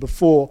devotion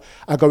before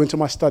I go into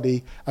my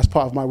study as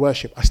part of my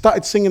worship. I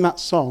started singing that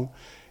song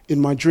in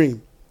my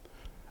dream.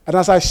 And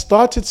as I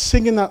started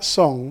singing that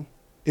song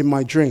in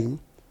my dream,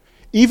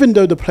 even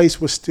though the place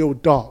was still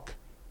dark,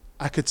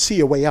 I could see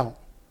a way out.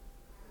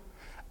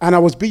 And I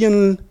was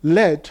being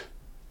led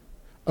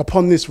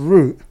upon this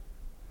route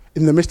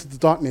in the midst of the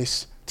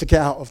darkness to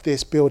get out of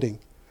this building.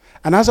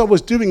 And as I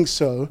was doing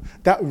so,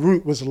 that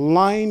route was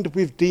lined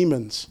with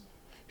demons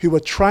who were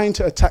trying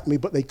to attack me,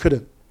 but they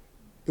couldn't.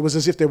 It was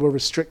as if they were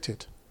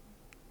restricted.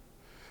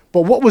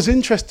 But what was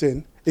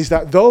interesting is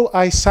that though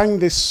I sang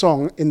this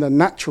song in the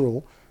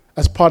natural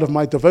as part of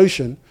my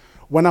devotion,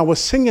 when I was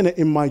singing it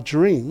in my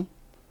dream,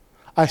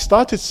 I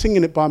started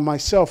singing it by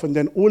myself, and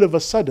then all of a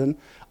sudden,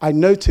 I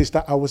noticed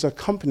that I was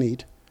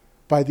accompanied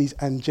by these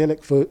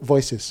angelic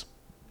voices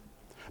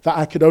that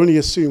I could only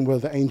assume were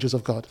the angels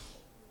of God.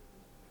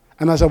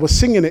 And as I was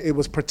singing it, it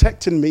was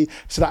protecting me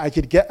so that I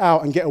could get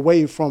out and get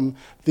away from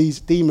these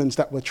demons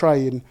that were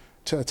trying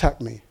to attack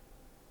me.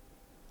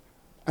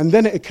 And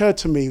then it occurred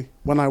to me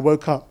when I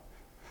woke up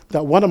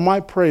that one of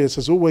my prayers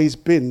has always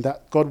been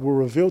that God will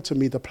reveal to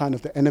me the plan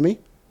of the enemy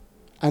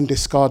and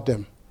discard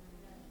them.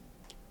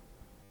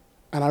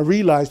 And I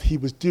realized he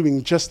was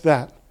doing just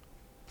that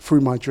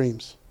through my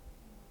dreams.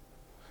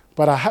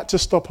 But I had to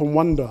stop and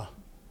wonder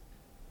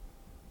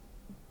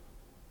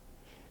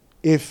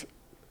if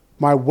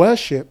my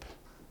worship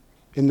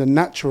in the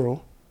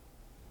natural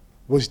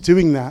was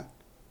doing that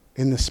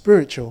in the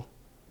spiritual.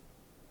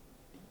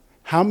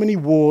 How many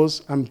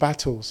wars and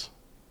battles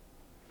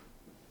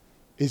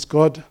is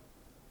God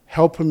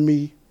helping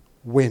me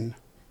win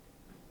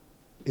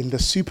in the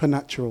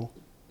supernatural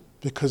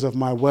because of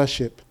my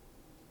worship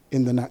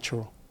in the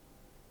natural?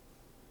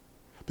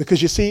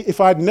 Because you see,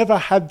 if I'd never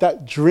had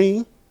that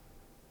dream,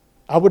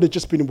 I would have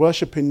just been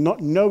worshiping,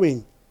 not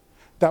knowing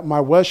that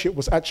my worship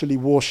was actually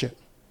worship,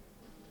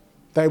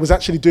 that it was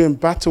actually doing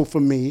battle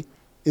for me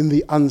in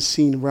the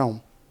unseen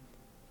realm.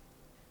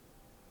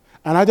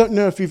 And I don't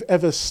know if you've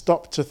ever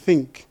stopped to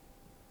think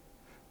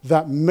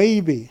that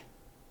maybe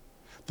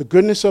the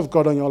goodness of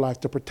God on your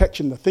life, the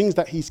protection, the things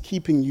that he's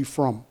keeping you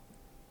from,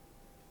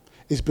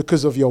 is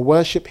because of your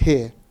worship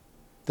here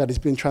that has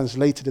been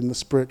translated in the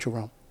spiritual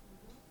realm.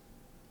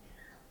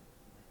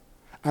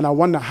 And I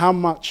wonder how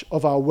much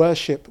of our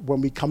worship,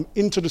 when we come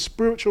into the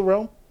spiritual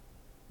realm,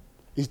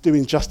 is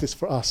doing justice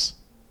for us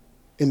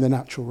in the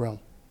natural realm.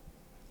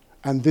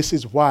 And this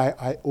is why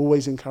I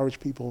always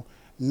encourage people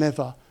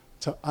never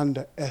to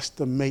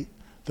underestimate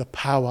the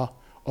power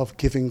of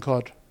giving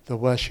God the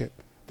worship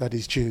that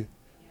is due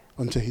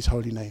unto his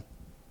holy name.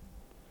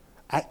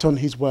 Act on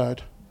his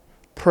word,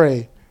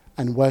 pray,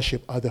 and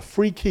worship are the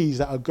 3 keys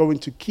that are going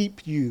to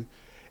keep you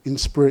in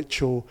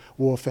spiritual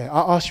warfare.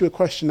 I asked you a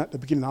question at the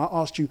beginning. I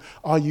asked you,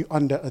 are you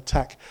under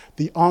attack?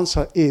 The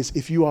answer is,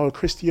 if you are a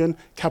Christian,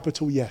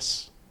 capital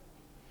yes.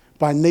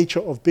 By nature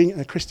of being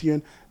a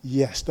Christian,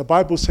 yes. The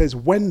Bible says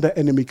when the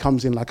enemy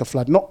comes in like a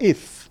flood, not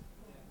if.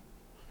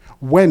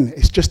 When,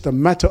 it's just a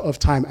matter of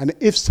time. And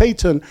if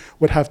Satan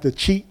would have the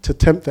cheat to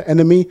tempt the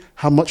enemy,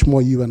 how much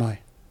more you and I?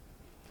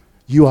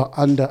 You are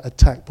under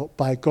attack, but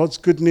by God's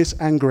goodness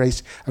and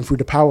grace and through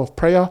the power of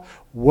prayer,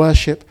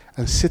 worship,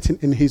 and sitting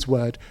in his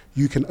word,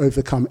 you can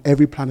overcome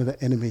every plan of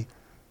the enemy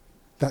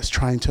that's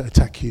trying to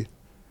attack you.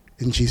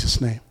 In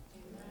Jesus' name.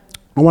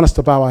 I want us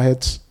to bow our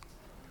heads.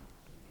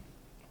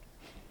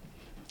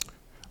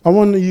 I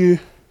want you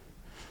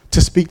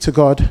to speak to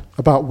God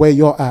about where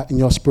you're at in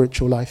your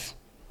spiritual life.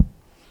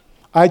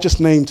 I just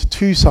named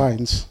 2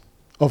 signs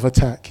of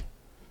attack: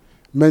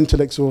 mental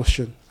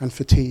exhaustion and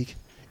fatigue,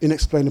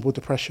 inexplainable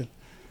depression.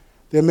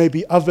 There may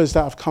be others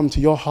that have come to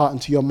your heart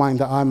and to your mind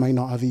that I may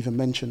not have even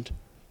mentioned.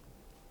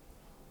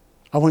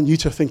 I want you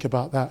to think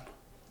about that,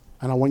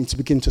 and I want you to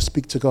begin to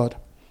speak to God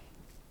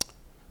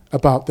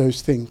about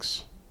those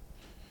things.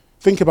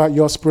 Think about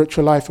your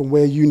spiritual life and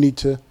where you need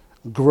to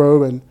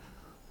grow and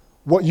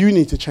what you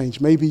need to change.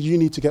 Maybe you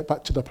need to get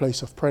back to the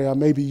place of prayer.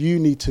 Maybe you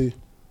need to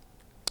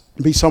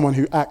be someone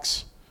who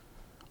acts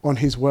on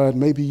his word.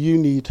 Maybe you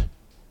need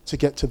to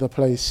get to the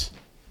place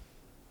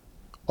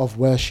of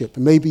worship.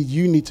 Maybe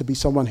you need to be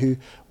someone who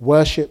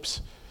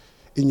worships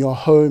in your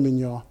home, in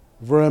your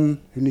room,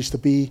 who needs to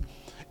be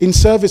in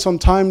service on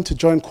time to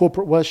join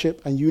corporate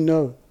worship, and you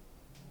know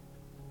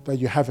that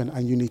you haven't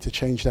and you need to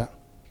change that.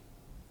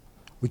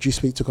 Would you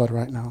speak to God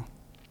right now?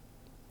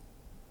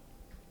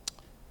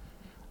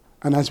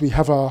 And as we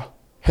have our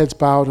heads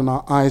bowed and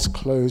our eyes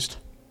closed,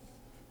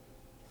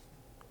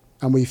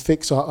 and we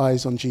fix our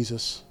eyes on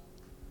Jesus,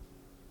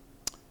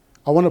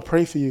 I want to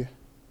pray for you.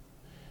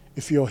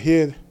 If you're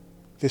here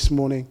this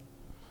morning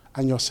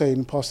and you're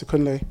saying, Pastor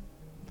Kunlé,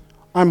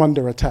 I'm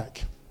under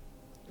attack.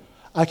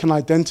 I can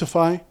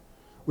identify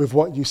with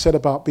what you said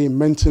about being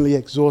mentally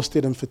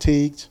exhausted and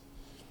fatigued.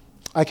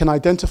 I can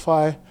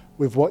identify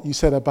with what you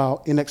said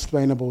about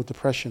inexplainable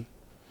depression.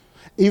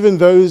 Even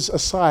those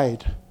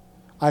aside,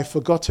 I've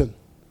forgotten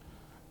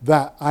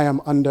that I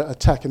am under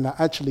attack and that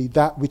actually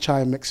that which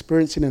I am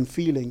experiencing and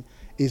feeling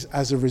is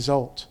as a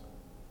result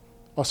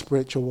of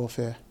spiritual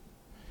warfare.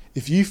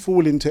 If you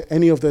fall into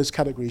any of those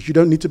categories, you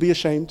don't need to be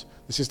ashamed.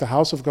 This is the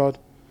house of God.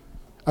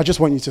 I just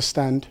want you to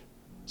stand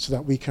so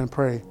that we can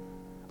pray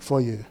for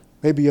you.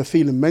 Maybe you're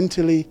feeling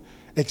mentally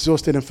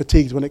exhausted and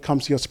fatigued when it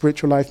comes to your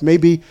spiritual life.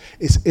 Maybe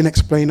it's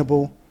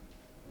inexplainable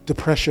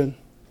depression.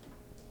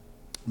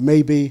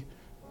 Maybe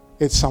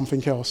it's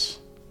something else.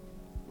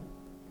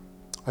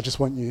 I just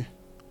want you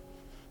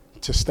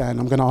to stand.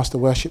 I'm going to ask the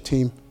worship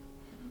team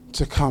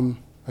to come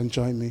and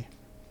join me.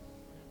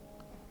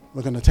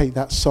 We're going to take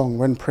that song,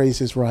 When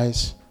Praises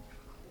Rise.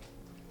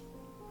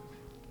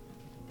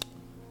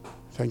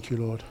 Thank you,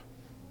 Lord.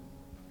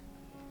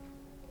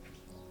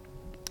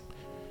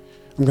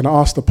 I'm going to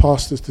ask the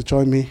pastors to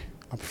join me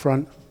up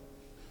front.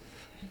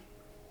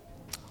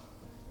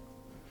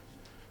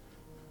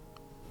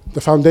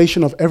 The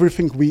foundation of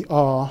everything we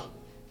are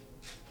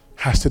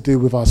has to do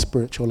with our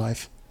spiritual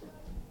life.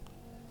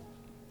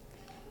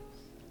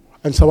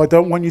 And so I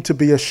don't want you to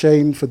be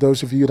ashamed for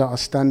those of you that are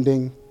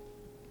standing,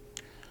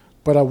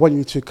 but I want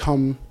you to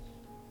come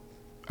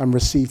and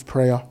receive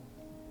prayer.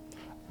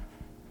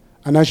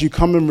 And as you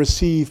come and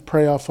receive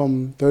prayer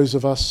from those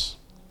of us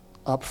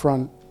up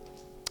front,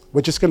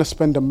 we're just going to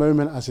spend a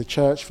moment as a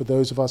church for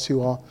those of us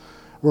who are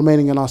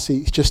remaining in our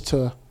seats just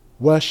to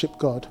worship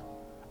God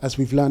as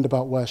we've learned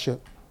about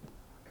worship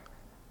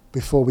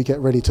before we get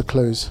ready to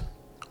close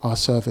our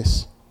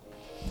service.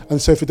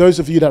 And so for those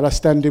of you that are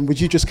standing, would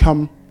you just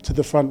come to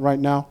the front right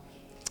now?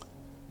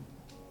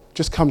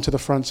 Just come to the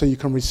front so you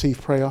can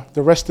receive prayer.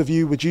 The rest of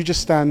you, would you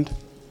just stand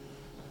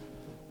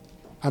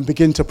and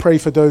begin to pray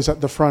for those at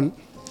the front?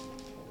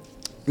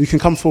 You can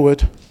come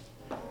forward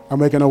and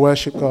we're going to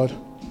worship God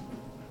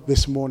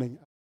this morning.